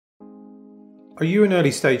Are you an early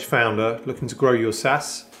stage founder looking to grow your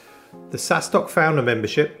SaaS? The SaaStock Founder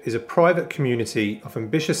Membership is a private community of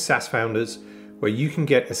ambitious SaaS founders where you can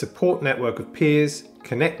get a support network of peers,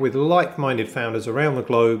 connect with like-minded founders around the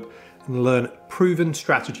globe, and learn proven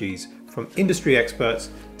strategies from industry experts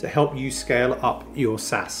to help you scale up your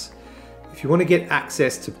SaaS. If you want to get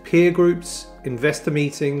access to peer groups, investor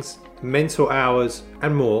meetings, mentor hours,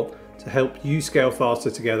 and more to help you scale faster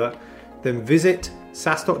together, then visit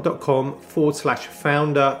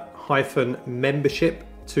saastock.com/founder-membership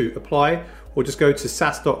to apply, or just go to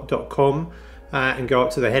saastock.com and go up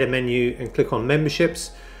to the header menu and click on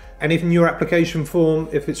memberships. And if in your application form,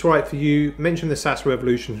 if it's right for you, mention the SaaS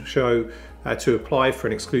Revolution show to apply for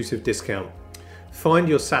an exclusive discount. Find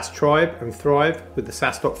your SaaS tribe and thrive with the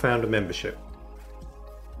SaaStock Founder Membership.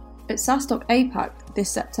 At SaaStock APAC this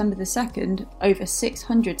September the 2nd, over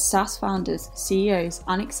 600 SaaS founders, CEOs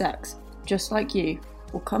and execs, just like you,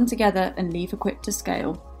 will come together and leave equipped to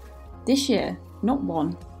scale. This year, not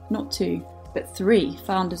one, not two, but 3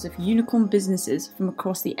 founders of unicorn businesses from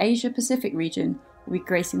across the Asia-Pacific region will be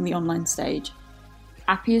gracing the online stage.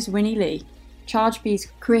 Appia's Winnie Lee,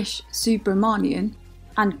 Chargebee's Krish Subramanian,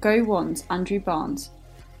 and Go1's Andrew Barnes.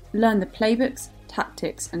 Learn the playbooks,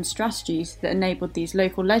 tactics and strategies that enabled these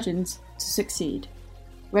local legends to succeed.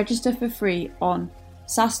 Register for free on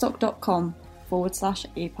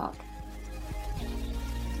saastock.com/APAC.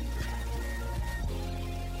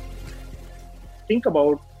 Think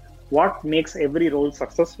about what makes every role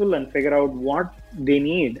successful and figure out what they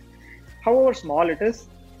need. However small it is,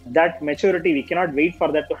 that maturity, we cannot wait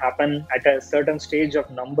for that to happen at a certain stage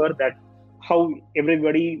of number that how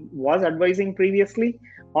everybody was advising previously.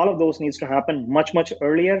 All of those needs to happen much, much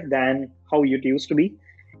earlier than how it used to be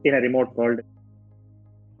in a remote world.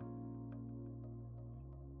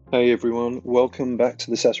 Hey everyone, welcome back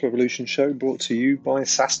to the SaaS Revolution show, brought to you by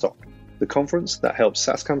SaaStock, the conference that helps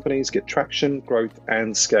SaaS companies get traction, growth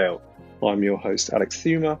and scale. I'm your host Alex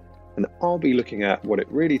Thuma, and I'll be looking at what it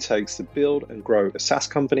really takes to build and grow a SaaS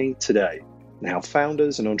company today, and how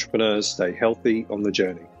founders and entrepreneurs stay healthy on the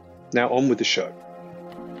journey. Now on with the show.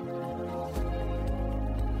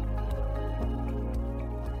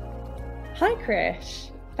 Hi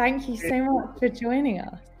Krish, thank you so much for joining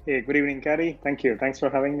us. Hey, good evening, Carrie. Thank you. Thanks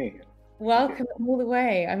for having me. Welcome all the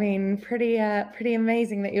way. I mean, pretty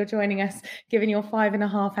amazing that you're joining us, given you're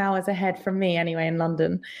 5.5 hours ahead from me anyway in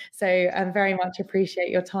London. So I very much appreciate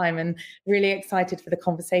your time and really excited for the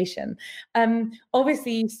conversation.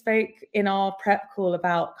 Obviously, you spoke in our prep call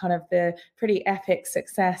about kind of the pretty epic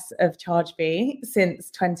success of Chargebee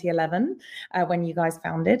since 2011, when you guys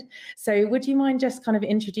founded. So would you mind just kind of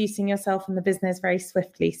introducing yourself and the business very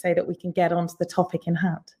swiftly so that we can get on to the topic in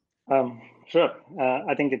hand? Sure.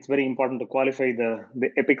 I think it's very important to qualify the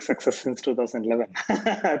epic success since 2011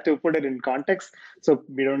 to put it in context so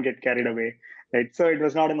we don't get carried away, right? So it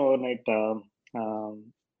was not an overnight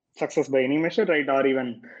success by any measure, right? Or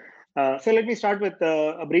even, so let me start with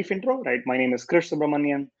a brief intro, right? My name is Krish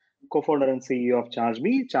Subramanian, co-founder and CEO of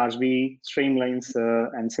Chargebee. Chargebee streamlines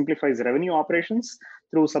and simplifies revenue operations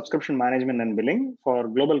through subscription management and billing for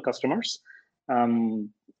global customers.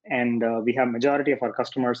 And we have majority of our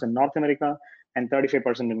customers in North America and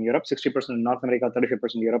 35% in Europe, 60% in North America,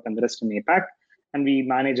 35% in Europe, and the rest in APAC. And we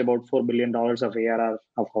manage about $4 billion of ARR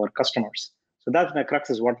of our customers. So that's the crux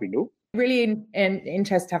is what we do. Really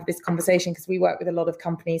interested to have this conversation because we work with a lot of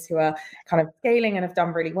companies who are kind of scaling and have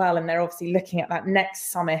done really well. And they're obviously looking at that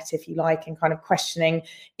next summit, if you like, and kind of questioning,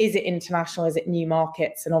 is it international? Is it new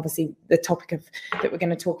markets? And obviously the topic that we're going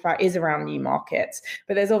to talk about is around new markets.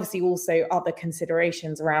 But there's obviously also other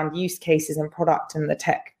considerations around use cases and product and the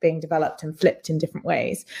tech being developed and flipped in different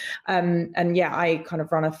ways. And yeah, I kind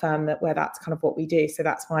of run a firm where that's kind of what we do. So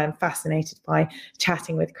that's why I'm fascinated by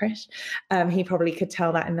chatting with Krish. He probably could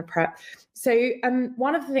tell that in the prep. So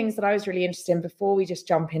one of the things that I was really interested in before we just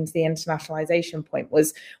jump into the internationalization point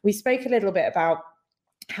was we spoke a little bit about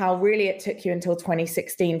how really it took you until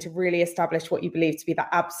 2016 to really establish what you believe to be that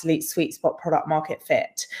absolute sweet spot product market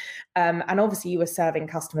fit. And obviously you were serving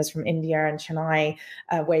customers from India and Chennai,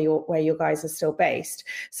 where your guys are still based.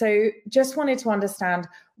 So just wanted to understand,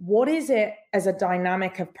 what is it as a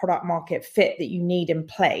dynamic of product market fit that you need in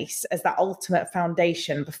place as that ultimate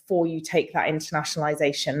foundation before you take that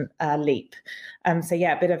internationalization leap? So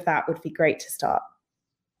yeah, a bit of that would be great to start.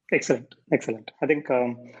 Excellent. I think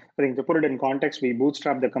to put it in context, we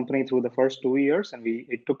bootstrapped the company through the first 2 years, and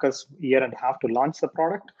it took us a year and a half to launch the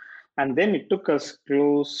product, and then it took us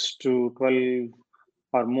close to 12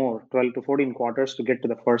 to 14 quarters to get to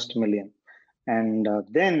the first million. And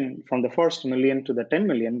then from the first million to the 10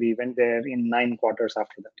 million, we went there in 9 quarters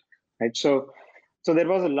after that, right? So So there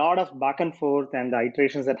was a lot of back and forth and the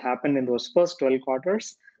iterations that happened in those first 12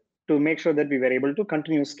 quarters to make sure that we were able to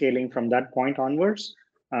continue scaling from that point onwards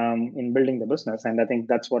in building the business. And I think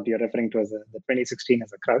that's what you're referring to as the 2016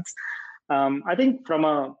 as a crux. I think from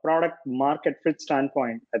a product market fit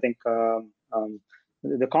standpoint, I think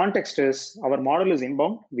the context is our model is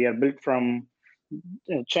inbound. We are built from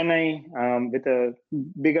Chennai with a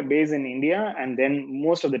bigger base in India, and then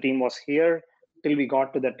most of the team was here till we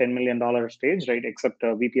got to the $10 million stage, right? Except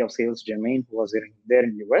VP of Sales Jermaine, who was there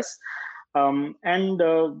in US.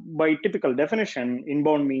 By typical definition,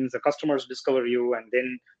 inbound means the customers discover you, and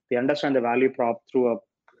then they understand the value prop through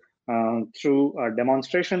a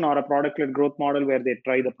demonstration or a product-led growth model where they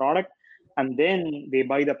try the product, and then they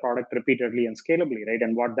buy the product repeatedly and scalably, right?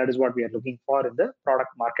 And that is what we are looking for in the product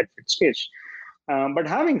market fit stage. But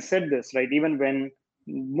having said this, right, even when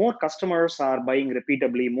more customers are buying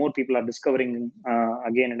repeatedly, more people are discovering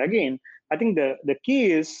again and again, I think the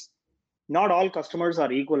key is not all customers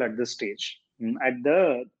are equal at this stage.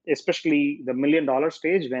 Especially the $1 million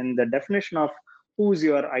stage, when the definition of who's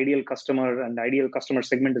your ideal customer and ideal customer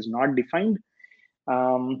segment is not defined,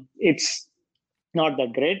 it's not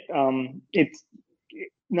that great. It's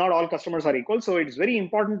not all customers are equal. So it's very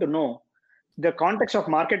important to know the context of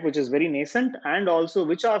market, which is very nascent, and also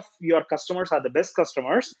which of your customers are the best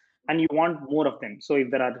customers, and you want more of them. So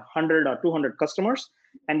if there are 100 or 200 customers,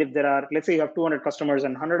 and if there are, let's say you have 200 customers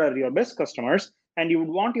and 100 are your best customers, and you would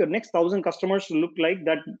want your next 1,000 customers to look like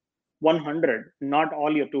that 100, not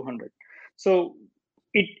all your 200. So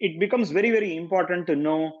it becomes very, very important to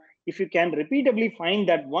know if you can repeatably find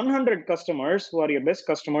that 100 customers who are your best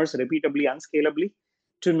customers repeatably and scalably,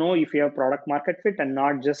 to know if you have product market fit and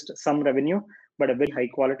not just some revenue, but a very high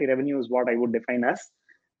quality revenue is what I would define as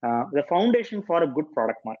the foundation for a good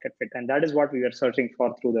product market fit. And that is what we were searching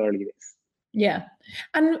for through the early days. Yeah.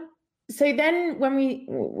 And so then when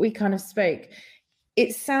we kind of spoke,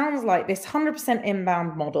 it sounds like this 100%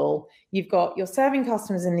 inbound model, you're serving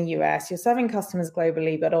customers in the US, you're serving customers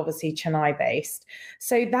globally, but obviously Chennai based.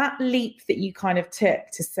 So that leap that you kind of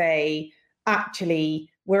took to say, actually,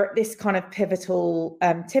 we're at this kind of pivotal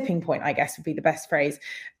tipping point, I guess would be the best phrase,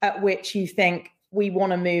 at which you think we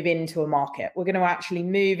want to move into a market. We're going to actually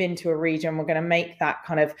move into a region. We're going to make that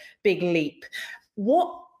kind of big leap.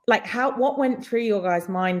 What went through your guys'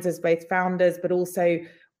 minds as both founders, but also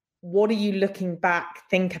what are you looking back,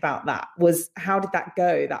 think about that? How did that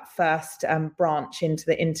go, that first branch into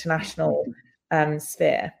the international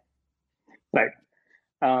sphere? Right.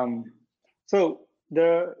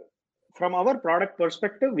 From our product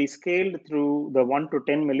perspective, we scaled through the 1 to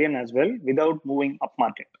 10 million as well without moving up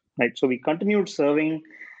market, right? So we continued serving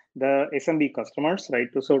the SMB customers, right?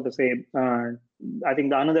 I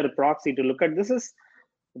think another proxy to look at this is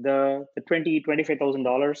the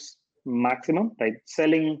 $25,000 maximum, right?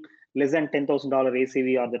 Selling less than $10,000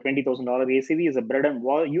 ACV or the $20,000 ACV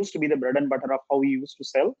is used to be the bread and butter of how we used to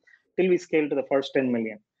sell till we scaled to the first 10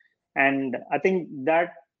 million. And I think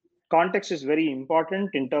that context is very important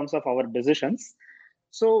in terms of our decisions.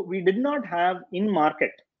 So we did not have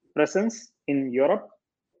in-market presence in Europe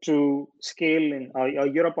to scale in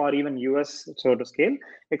Europe or even US to scale,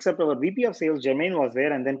 except our VP of Sales, Jermaine, was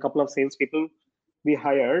there, and then a couple of salespeople we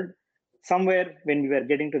hired somewhere when we were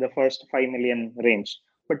getting to the first 5 million range.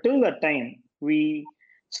 But till that time, we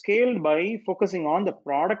scaled by focusing on the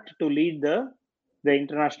product to lead the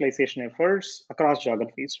internationalization efforts across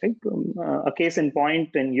geographies, right? A case in point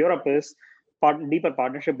in Europe is deeper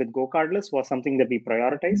partnership with GoCardless was something that we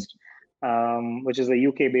prioritized, which is a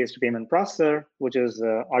UK-based payment processor, which is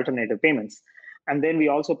alternative payments. And then we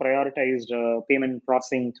also prioritized payment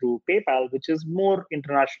processing through PayPal, which is more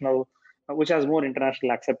international, which has more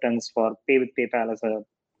international acceptance for pay with PayPal as a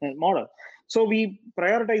model. So we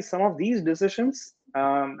prioritize some of these decisions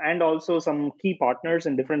and also some key partners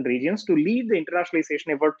in different regions to lead the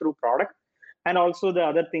internationalization effort through product, and also the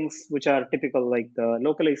other things which are typical, like the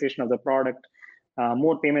localization of the product,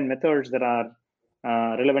 more payment methods that are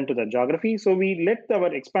relevant to the geography. So we let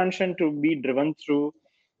our expansion to be driven through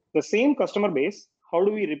the same customer base. How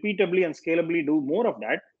do we repeatably and scalably do more of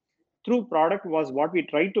that? Through product was what we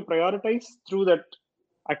tried to prioritize through that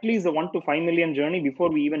at least the 1 to 5 million journey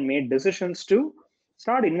before we even made decisions to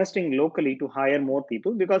start investing locally to hire more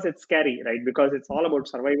people, because it's scary, right? Because it's all about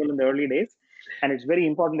survival in the early days. And it's very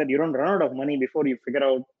important that you don't run out of money before you figure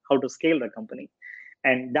out how to scale the company.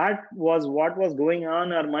 And that was what was going on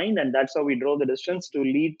in our mind. And that's how we drove the decisions to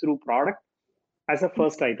lead through product as a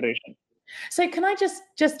first iteration. So can I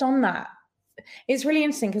just on that, it's really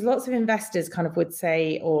interesting because lots of investors kind of would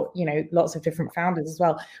say, or, lots of different founders as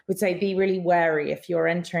well would say, be really wary if you're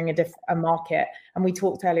entering a market. And we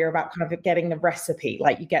talked earlier about kind of getting the recipe,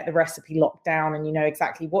 like you get the recipe locked down and you know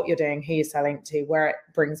exactly what you're doing, who you're selling to, where it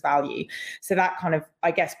brings value. So that kind of,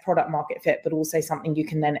 I guess, product market fit, but also something you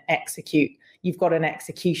can then execute. You've got an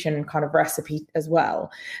execution kind of recipe as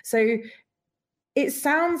well. So it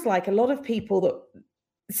sounds like a lot of people that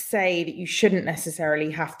say that you shouldn't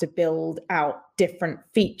necessarily have to build out different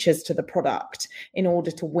features to the product in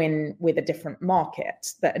order to win with a different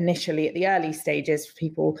market, that initially at the early stages,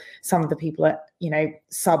 some of the people at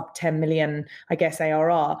sub 10 million, I guess,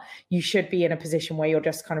 ARR, you should be in a position where you're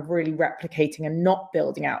just kind of really replicating and not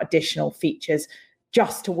building out additional features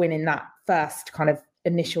just to win in that first kind of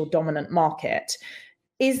initial dominant market.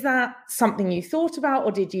 Is that something you thought about,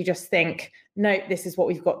 or did you just think, no, this is what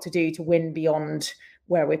we've got to do to win beyond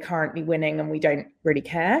where we're currently winning and we don't really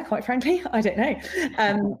care, quite frankly? I don't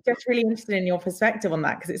know. Just really interested in your perspective on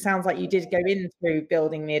that, because it sounds like you did go in through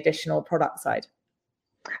building the additional product side.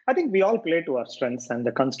 I think we all play to our strengths and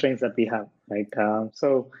the constraints that we have, right?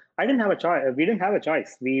 So I didn't have a choice. We didn't have a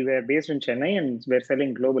choice. We were based in Chennai and we're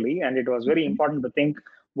selling globally. And it was very important to think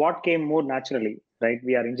what came more naturally, right?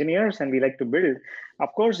 We are engineers and we like to build. Of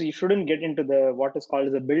course, you shouldn't get into what is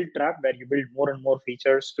called the build trap, where you build more and more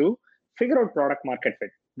features to figure out product market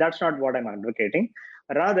fit. That's not what I'm advocating.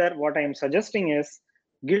 Rather, what I'm suggesting is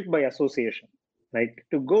guilt by association, right?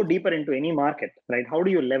 To go deeper into any market, right? How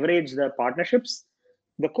do you leverage the partnerships?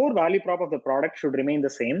 The core value prop of the product should remain the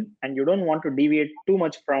same, and you don't want to deviate too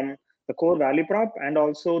much from the core value prop and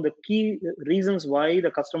also the key reasons why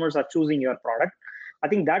the customers are choosing your product. I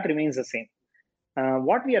think that remains the same.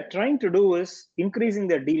 What we are trying to do is increasing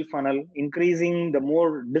the deal funnel, increasing the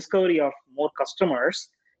more discovery of more customers.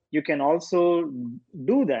 You can also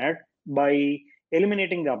do that by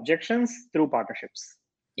eliminating the objections through partnerships.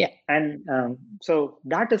 Yeah. And so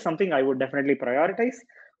that is something I would definitely prioritize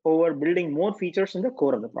over building more features in the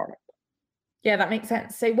core of the product. Yeah, that makes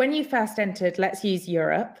sense. So when you first entered, let's use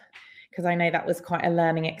Europe, because I know that was quite a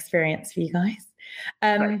learning experience for you guys.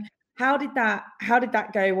 Right. How did that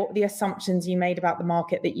go? What were the assumptions you made about the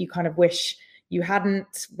market that you kind of wish you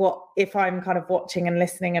hadn't? What if I'm kind of watching and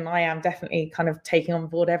listening, and I am definitely kind of taking on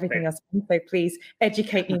board everything else, so please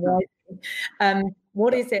educate me wisely.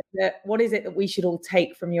 What is it that we should all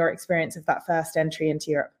take from your experience of that first entry into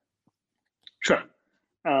Europe? Sure.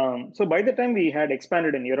 So by the time we had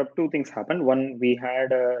expanded in Europe, two things happened. One, we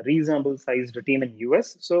had a reasonable sized team in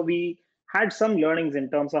US. So we had some learnings in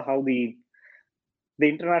terms of how the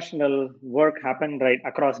international work happened right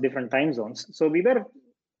across different time zones. So we were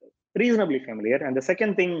reasonably familiar. And the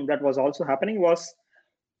second thing that was also happening was,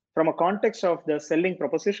 from a context of the selling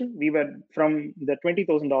proposition, we were from the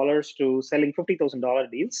 $20,000 to selling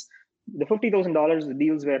 $50,000 deals. The $50,000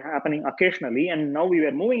 deals were happening occasionally, and now we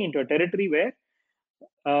were moving into a territory where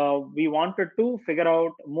we wanted to figure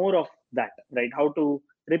out more of that, right? How to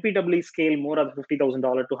repeatably scale more of the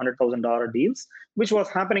 $50,000 to $100,000 deals, which was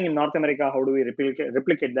happening in North America. How do we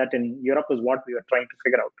replicate that in Europe is what we were trying to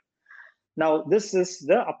figure out. Now, this is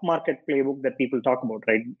the upmarket playbook that people talk about,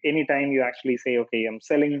 right? Anytime you actually say, okay, I'm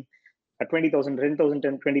selling a $20,000, $10,000,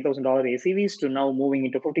 $20,000 ACVs to now moving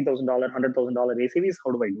into $50,000, $100,000 ACVs,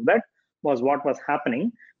 how do I do that? Was what was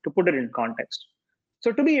happening, to put it in context.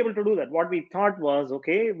 So to be able to do that, what we thought was,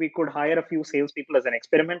 okay, we could hire a few salespeople as an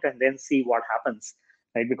experiment and then see what happens,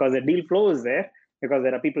 right? Because the deal flow is there, because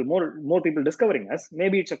there are more people discovering us.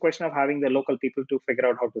 Maybe it's a question of having the local people to figure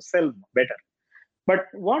out how to sell better. But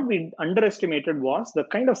what we underestimated was the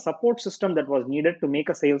kind of support system that was needed to make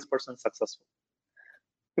a salesperson successful.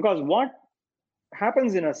 Because what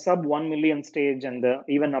happens in a sub 1 million stage and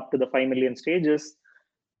even up to the 5 million stages,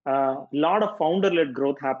 a lot of founder-led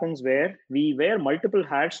growth happens where we wear multiple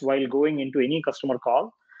hats while going into any customer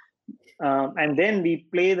call. And then we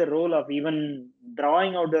play the role of even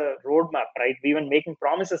drawing out the roadmap, right? We even making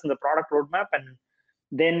promises in the product roadmap, and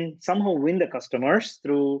then somehow win the customers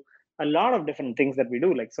through a lot of different things that we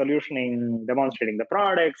do, like solutioning, demonstrating the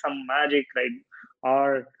product, some magic, right?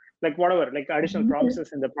 Or like whatever, like additional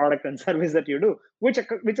promises in the product and service that you do, which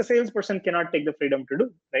a salesperson cannot take the freedom to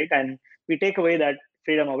do, right? And we take away that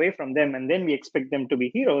freedom away from them, and then we expect them to be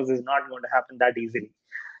heroes is not going to happen that easily.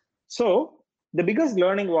 So the biggest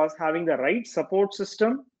learning was having the right support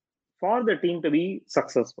system for the team to be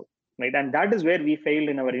successful, right? And that is where we failed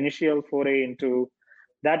in our initial foray into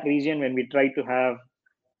that region, when we tried to have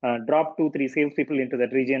drop 2-3 salespeople into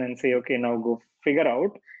that region and say, okay, now go figure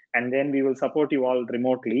out, and then we will support you all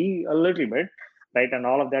remotely a little bit, right? And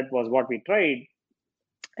all of that was what we tried.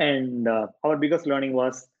 And our biggest learning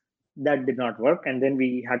was that did not work. And then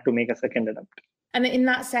we had to make a second attempt. And in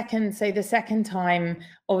that second, so the second time,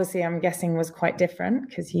 obviously, I'm guessing was quite different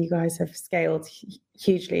because you guys have scaled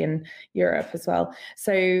hugely in Europe as well.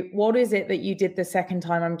 So what is it that you did the second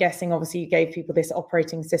time? I'm guessing, obviously, you gave people this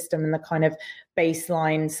operating system and the kind of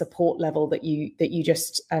baseline support level that you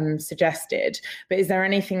just suggested. But is there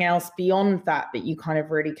anything else beyond that that you kind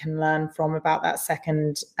of really can learn from about that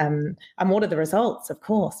second? And what are the results? Of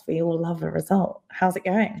course, we all love a result. How's it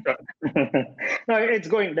going? No, it's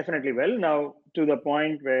going definitely well now, to the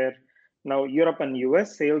point where now Europe and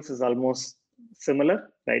US sales is almost similar,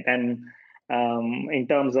 right? And in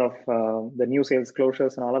terms of the new sales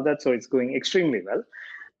closures and all of that, so it's going extremely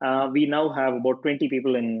well. We now have about 20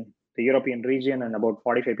 people in the European region and about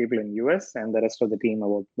 45 people in US, and the rest of the team,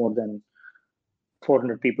 about more than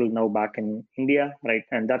 400 people now back in India, right?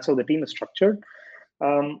 And that's how the team is structured.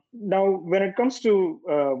 Now, when it comes to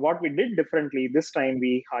what we did differently, this time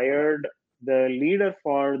we hired the leader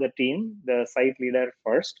for the team, the site leader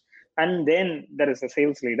first, and then there is a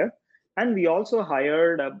sales leader. And we also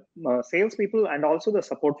hired salespeople and also the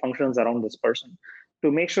support functions around this person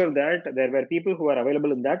to make sure that there were people who are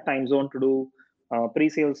available in that time zone to do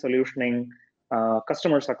pre-sales solutioning,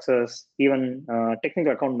 customer success, even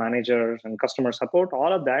technical account managers and customer support,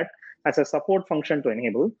 all of that as a support function to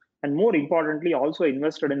enable. And more importantly, also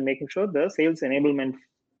invested in making sure the sales enablement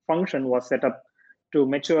function was set up to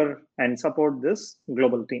mature and support this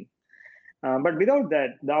global team. But without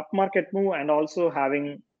that, the upmarket move and also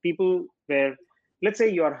having people where, let's say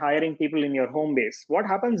you are hiring people in your home base, what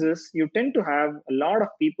happens is you tend to have a lot of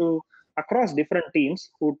people across different teams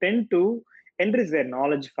who tend to enrich their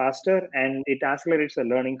knowledge faster, and it accelerates the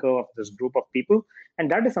learning curve of this group of people. And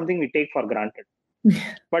that is something we take for granted.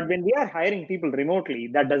 But when we are hiring people remotely,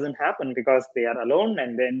 that doesn't happen because they are alone,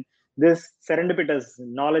 and then this serendipitous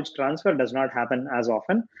knowledge transfer does not happen as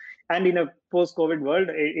often. And in a post-COVID world,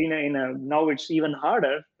 now it's even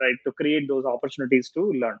harder, right, to create those opportunities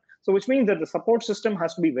to learn. So which means that the support system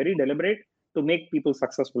has to be very deliberate to make people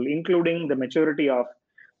successful, including the maturity of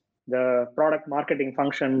the product marketing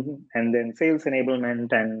function and then sales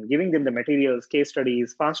enablement and giving them the materials, case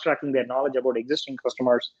studies, fast tracking their knowledge about existing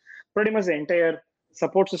customers. Pretty much the entire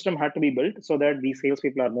support system had to be built so that these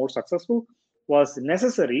salespeople are more successful was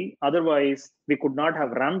necessary. Otherwise, we could not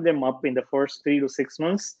have ramped them up in the first 3 to 6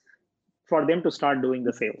 months for them to start doing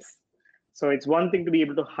the sales. So it's one thing to be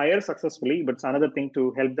able to hire successfully, but it's another thing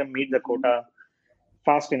to help them meet the quota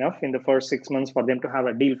fast enough in the first 6 months for them to have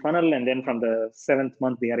a deal funnel. And then from the 7th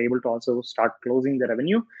month, they are able to also start closing the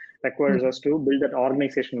revenue. Requires us to build that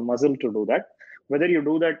organizational muscle to do that. Whether you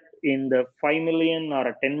do that in the 5 million or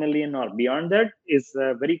a 10 million or beyond that is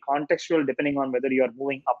very contextual, depending on whether you are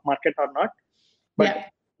moving up market or not. But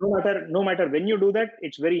no matter when you do that,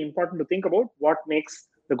 it's very important to think about what makes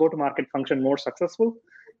the go-to-market function more successful.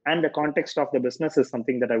 And the context of the business is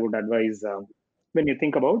something that I would advise when you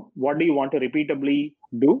think about what do you want to repeatably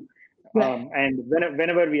do. And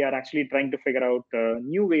whenever we are actually trying to figure out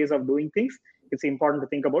new ways of doing things, it's important to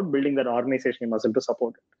think about building that organizational muscle to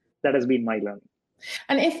support it. That has been my learning.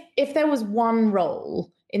 And if there was one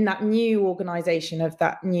role in that new organization of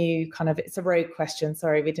that new kind of, it's a rogue question,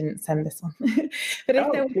 sorry, we didn't send this one. But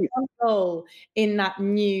if there was one role in that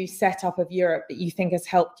new setup of Europe that you think has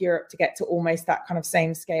helped Europe to get to almost that kind of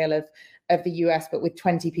same scale of the US, but with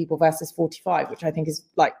 20 people versus 45, which I think is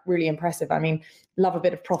like really impressive. I mean, love a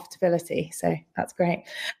bit of profitability. So that's great.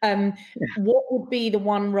 What would be the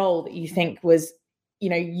one role that you think was,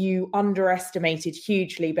 you underestimated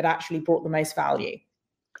hugely, but actually brought the most value?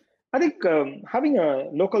 I think having a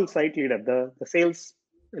local site leader, the sales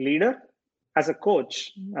leader as a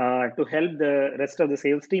coach to help the rest of the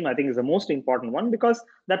sales team, I think is the most important one, because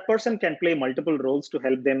that person can play multiple roles to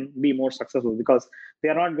help them be more successful, because they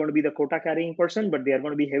are not going to be the quota carrying person, but they are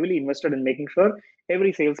going to be heavily invested in making sure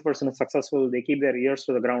every salesperson is successful. They keep their ears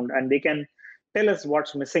to the ground and they can tell us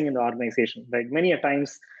what's missing in the organization, right? Many a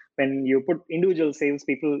times when you put individual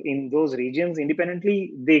salespeople in those regions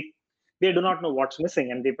independently, they do not know what's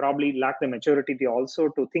missing, and they probably lack the maturity to also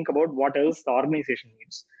to think about what else the organization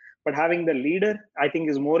needs. But having the leader, I think,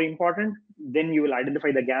 is more important. Then you will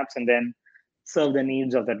identify the gaps and then serve the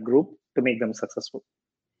needs of that group to make them successful.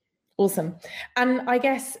 Awesome. And I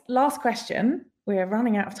guess last question, we're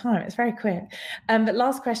running out of time. It's very quick. But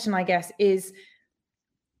last question, I guess, is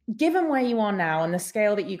given where you are now and the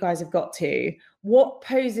scale that you guys have got to, what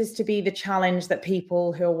poses to be the challenge that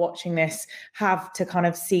people who are watching this have to kind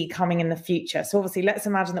of see coming in the future? So obviously, let's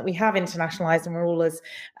imagine that we have internationalized and we're all as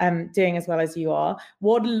doing as well as you are.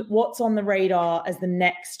 What's on the radar as the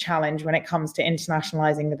next challenge when it comes to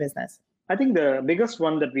internationalizing the business? I think the biggest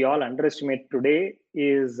one that we all underestimate today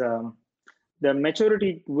is the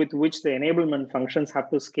maturity with which the enablement functions have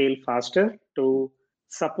to scale faster to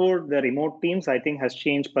support the remote teams, I think has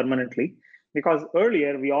changed permanently. Because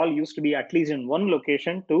earlier, we all used to be at least in one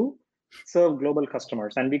location to serve global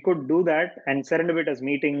customers. And we could do that. And serendipitous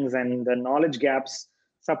meetings and the knowledge gaps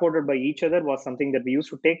supported by each other was something that we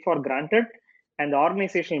used to take for granted. And the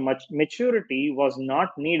organizational maturity was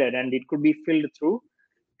not needed. And it could be filled through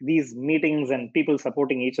these meetings and people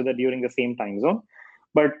supporting each other during the same time zone.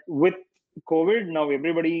 But with COVID, now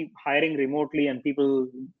everybody hiring remotely and people,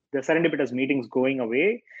 the serendipitous meetings going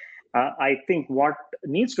away. I think what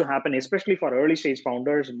needs to happen, especially for early stage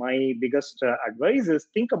founders, my biggest advice is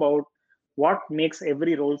think about what makes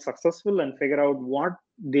every role successful and figure out what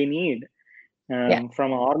they need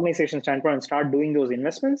from an organization standpoint and start doing those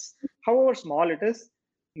investments, however small it is,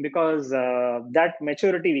 because that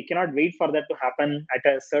maturity, we cannot wait for that to happen at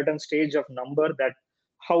a certain stage of number that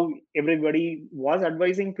how everybody was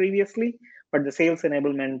advising previously, but the sales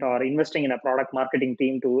enablement or investing in a product marketing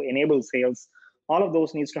team to enable sales, all of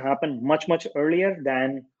those needs to happen much, much earlier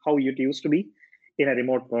than how it used to be in a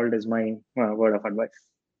remote world is my word of advice.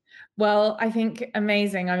 Well, I think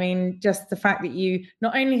amazing. I mean, just the fact that you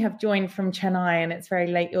not only have joined from Chennai and it's very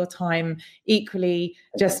late your time, equally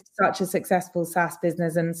just such a successful SaaS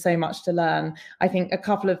business and so much to learn. I think a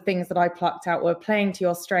couple of things that I plucked out were playing to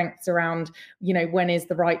your strengths around, when is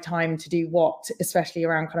the right time to do what, especially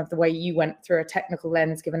around kind of the way you went through a technical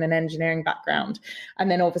lens, given an engineering background. And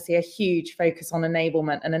then obviously a huge focus on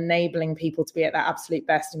enablement and enabling people to be at their absolute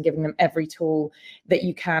best and giving them every tool that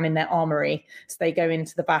you can in their armory so they go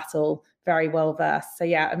into the battle very well versed. So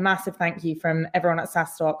yeah, a massive thank you from everyone at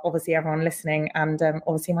SaaStock, obviously everyone listening, and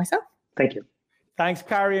obviously myself. Thank you. Thanks,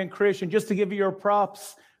 Carrie and Krish. And just to give you your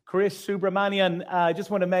props, Krish, Subramanian, I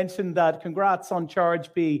just want to mention that congrats on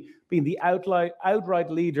Chargebee being the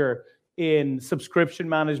outright leader in subscription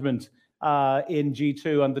management in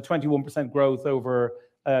G2 and the 21% growth over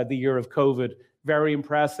the year of COVID. Very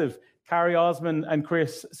impressive. Carrie, Osman and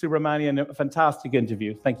Krish Subramanian, a fantastic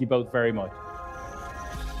interview. Thank you both very much.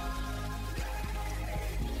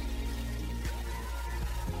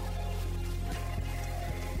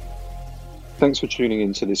 Thanks for tuning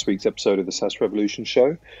in to this week's episode of the SaaS Revolution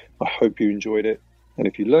Show. I hope you enjoyed it. And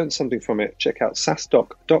if you learned something from it, check out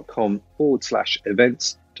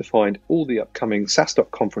saastock.com/events to find all the upcoming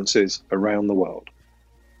SaaStock conferences around the world.